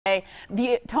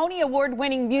The Tony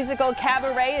Award-winning musical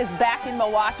Cabaret is back in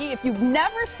Milwaukee. If you've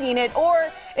never seen it,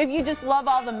 or if you just love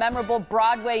all the memorable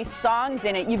Broadway songs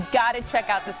in it, you've got to check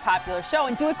out this popular show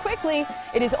and do it quickly.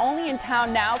 It is only in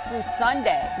town now through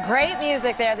Sunday. Great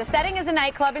music there. The setting is a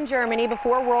nightclub in Germany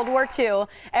before World War II.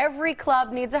 Every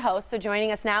club needs a host, so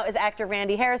joining us now is actor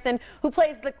Randy Harrison, who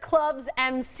plays the club's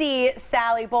MC,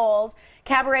 Sally Bowles.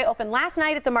 Cabaret opened last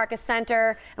night at the Marcus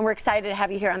Center, and we're excited to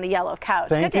have you here on the yellow couch.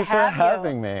 Thank you for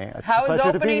having me. It's How a was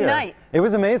pleasure to be opening here. night? It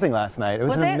was amazing last night. It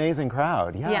was an it? amazing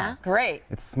crowd. Yeah. Great.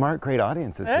 It's smart, great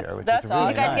audiences here, which that's is really awesome.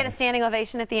 Did you guys nice. get a standing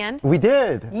ovation at the end? We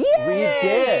did. Yay! We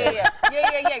did.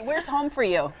 Yeah. Where's home for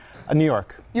you? New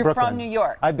York. You're Brooklyn. from New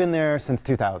York. I've been there since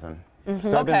 2000. So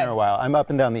I've been there a while. I'm up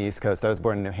and down the East Coast. I was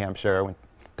born in New Hampshire, went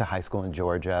to high school in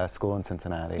Georgia, school in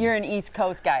Cincinnati. You're an East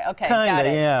Coast guy. Okay, Kinda, got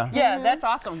it. yeah. Yeah, that's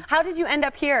awesome. How did you end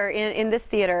up here in this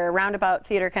theater, roundabout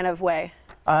theater kind of way?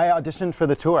 I auditioned for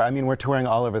the tour. I mean, we're touring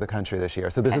all over the country this year.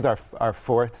 So this is our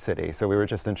fourth city. So we were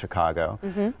just in Chicago.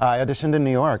 I auditioned in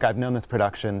New York. I've known this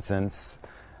production since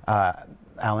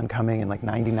Alan Cumming in like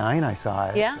 '99. I saw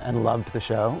it and loved the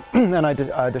show. And I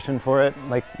auditioned for it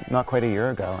like not quite a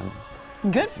year ago. And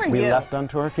good for you. We left on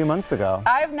tour a few months ago.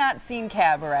 I have not seen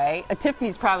Cabaret.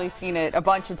 Tiffany's probably seen it a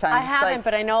bunch of times. I haven't,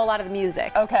 but I know a lot of the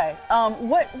music. Okay.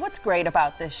 What's great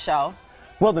about this show?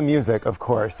 Well, the music, of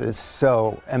course, is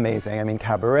so amazing. I mean,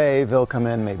 Cabaret,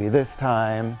 Willkommen, Maybe This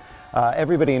Time.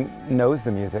 Everybody knows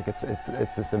the music. It's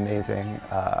this amazing,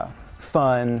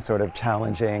 fun, sort of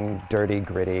challenging, dirty,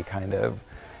 gritty kind of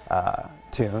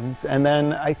tunes. And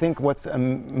then I think what's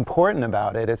important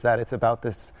about it is that it's about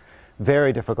this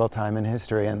very difficult time in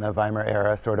history in the Weimar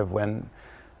era, sort of when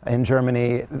in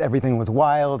Germany everything was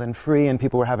wild and free and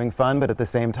people were having fun, but at the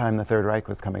same time the Third Reich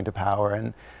was coming to power.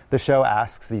 And the show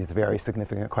asks these very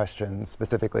significant questions,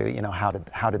 specifically, you know, how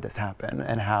did this happen,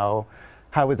 and how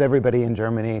was everybody in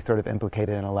Germany sort of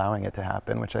implicated in allowing it to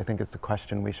happen, which I think is the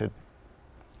question we should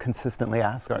consistently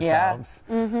ask ourselves.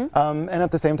 And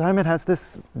at the same time, it has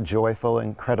this joyful,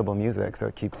 incredible music, so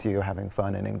it keeps you having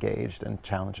fun and engaged and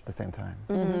challenged at the same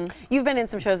time. You've been in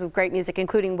some shows with great music,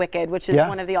 including Wicked, which is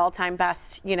one of the all-time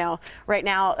best, you know, right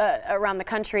now around the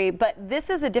country. But this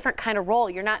is a different kind of role.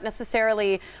 You're not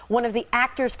necessarily one of the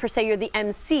actors per se. You're the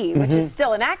MC, which is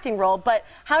still an acting role. But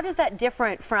how does that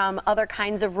different from other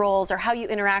kinds of roles, or how you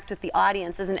interact with the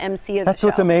audience as an MC of the show? That's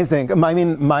what's amazing. I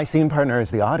mean, my scene partner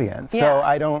is the audience, so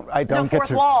I don't no get fourth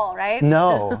to wall, right?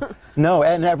 No,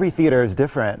 and every theater is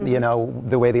different. You know,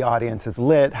 the way the audience is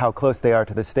lit, how close they are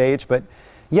to the stage, but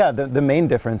yeah, the main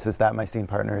difference is that my scene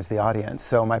partner is the audience.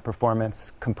 So my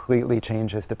performance completely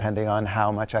changes depending on how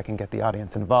much I can get the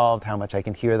audience involved, how much I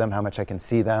can hear them, how much I can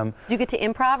see them. Do you get to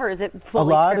improv, or is it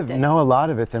fully scripted? A lot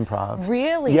of it's improv.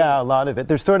 Really? Yeah, a lot of it.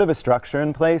 There's sort of a structure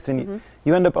in place, and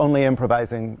you end up only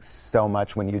improvising so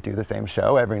much when you do the same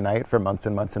show every night for months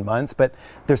and months and months. But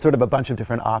there's sort of a bunch of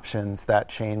different options that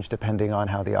change depending on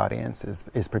how the audience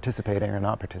is participating or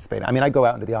not participating. I mean, I go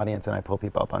out into the audience and I pull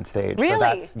people up on stage.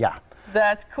 Really? So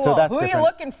That's cool. So that's Who are you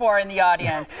looking for in the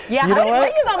audience? Yeah, you know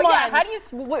what?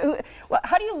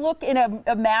 How do you look in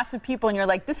a mass of people and you're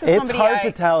like, this is it's somebody hard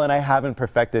to tell, and I haven't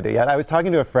perfected it yet. I was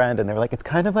talking to a friend, and they were like, it's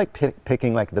kind of like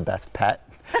picking like the best pet.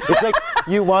 It's like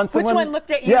you want someone. Which one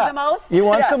looked at you the most? You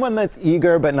want someone that's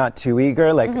eager but not too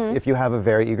eager. Like if you have a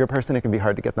very eager person, it can be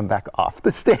hard to get them back off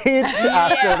the stage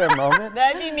after their moment.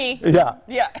 That'd be me.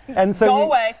 Yeah. And so go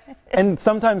away. And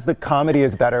sometimes the comedy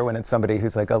is better when it's somebody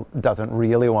who's like doesn't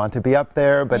really want to be up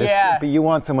there, but but you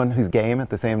want someone who's game at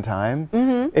the same time.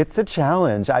 It's a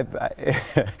challenge.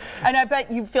 And I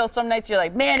bet you feel some nights you're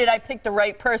like, man, did I pick the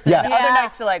right person? Yes. And other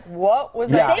nights you're like, what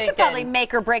was I thinking? They could probably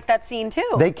make or break that scene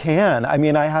too. They can. I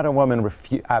mean, I had a woman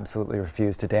absolutely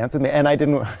refuse to dance with me, and I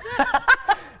didn't.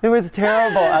 It was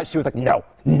terrible. She was like, no.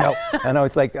 And I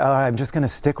was like, oh, I'm just going to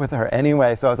stick with her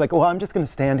anyway. So I was like, well, I'm just going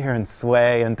to stand here and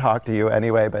sway and talk to you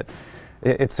anyway. But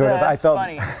it's sort of, I felt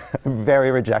very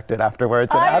rejected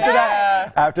afterwards. And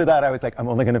after that, I was like, I'm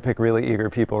only going to pick really eager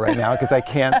people right now because I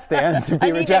can't stand to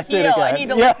be rejected again. I need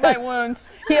to lick my wounds,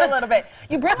 heal a little bit.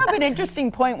 You bring up an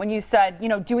interesting point when you said, you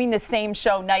know, doing the same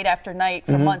show night after night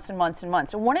for months and months and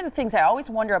months. And one of the things I always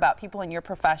wonder about people in your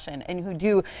profession and who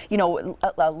do, you know,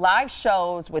 live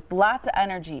shows with lots of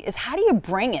energy is how do you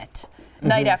bring it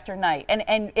night after night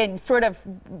and sort of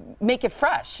make it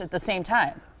fresh at the same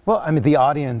time? Well, I mean, the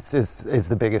audience is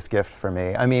the biggest gift for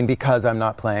me. I mean, because I'm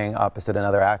not playing opposite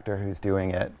another actor who's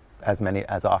doing it as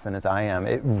often as I am,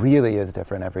 it really is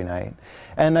different every night.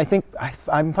 And I think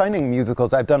I'm finding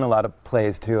musicals, I've done a lot of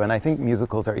plays too, and I think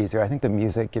musicals are easier. I think the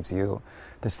music gives you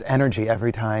this energy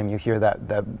every time you hear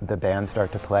the band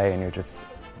start to play, and you're just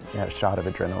shot of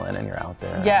adrenaline and you're out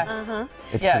there. Yeah.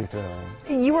 It's pretty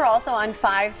thrilling. You were also on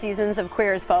 5 seasons of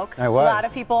Queer as Folk. I was. A lot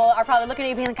of people are probably looking at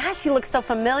you being like, gosh, she looks so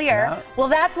familiar. Yeah. Well,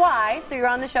 that's why. So you're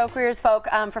on the show Queer as Folk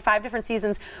for 5 different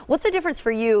seasons. What's the difference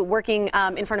for you working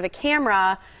in front of a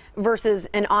camera versus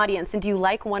an audience? And do you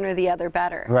like one or the other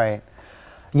better? Right.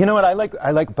 You know what, I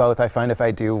like both. I find if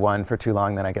I do one for too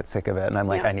long, then I get sick of it, and I'm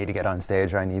like, Yeah. I need to get on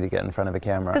stage, or I need to get in front of a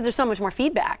camera. Because there's so much more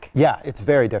feedback. Yeah, it's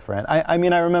very different. I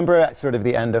mean, I remember at sort of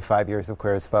the end of 5 years of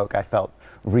Queer as Folk, I felt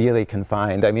really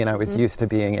confined. I mean, I was used to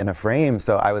being in a frame,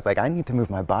 so I was like, I need to move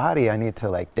my body, I need to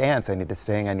like dance, I need to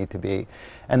sing, I need to be.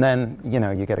 And then, you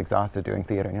know, you get exhausted doing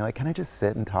theater, and you're like, can I just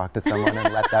sit and talk to someone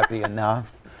and let that be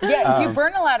enough? Yeah, do you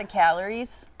burn a lot of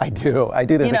calories? I do.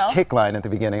 There's You know? a kick line at the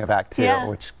beginning of Act 2, Yeah.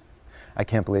 which I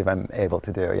can't believe I'm able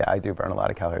to do. Yeah, I do burn a lot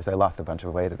of calories. I lost a bunch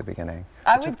of weight at the beginning.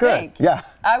 I which would is good. think. Yeah.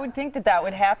 I would think that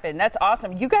would happen. That's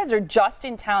awesome. You guys are just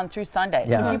in town through Sunday,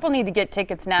 so Yeah. people need to get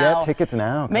tickets now. Get tickets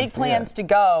now. Come Make see plans it. to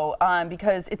go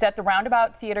because it's at the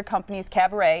Roundabout Theater Company's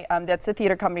Cabaret. That's the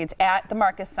theater company. It's at the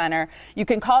Marcus Center. You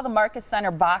can call the Marcus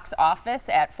Center box office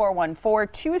at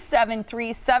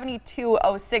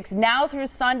 414-273-7206 now through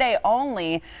Sunday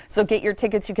only. So get your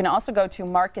tickets. You can also go to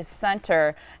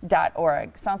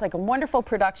marcuscenter.org. Sounds like a wonderful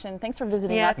production. Thanks for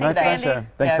visiting Yeah, us thanks, today. My pleasure.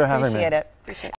 Thanks for having me. Appreciate it. Appreciate it.